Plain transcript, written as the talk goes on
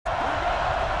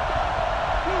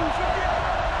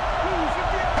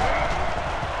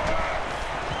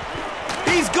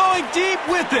going deep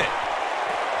with it.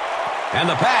 And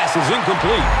the pass is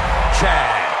incomplete.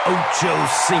 Chad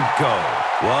Ochocinco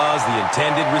was the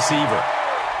intended receiver.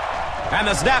 And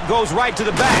the snap goes right to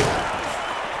the back.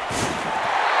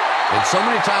 And so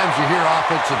many times you hear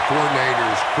offensive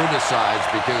coordinators criticized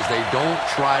because they don't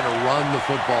try to run the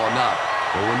football enough.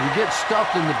 But when you get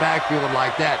stuffed in the backfield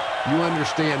like that, you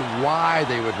understand why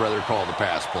they would rather call the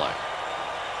pass play.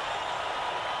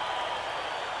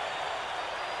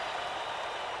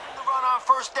 The run on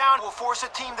first down will force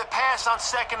a team to pass on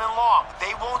second and long.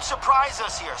 They won't surprise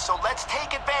us here, so let's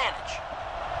take advantage.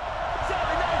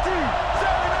 7-19!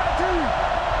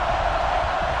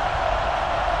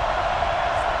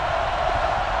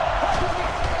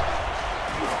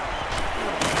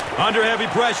 Under heavy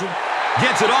pressure.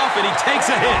 Gets it off, and he takes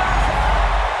a hit.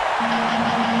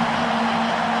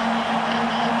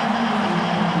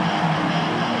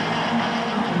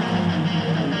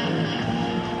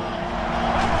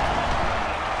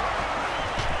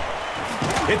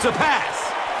 It's a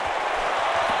pass.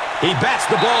 He bats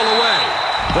the ball away.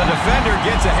 The defender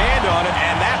gets a hand on it,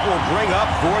 and that will bring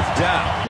up fourth down.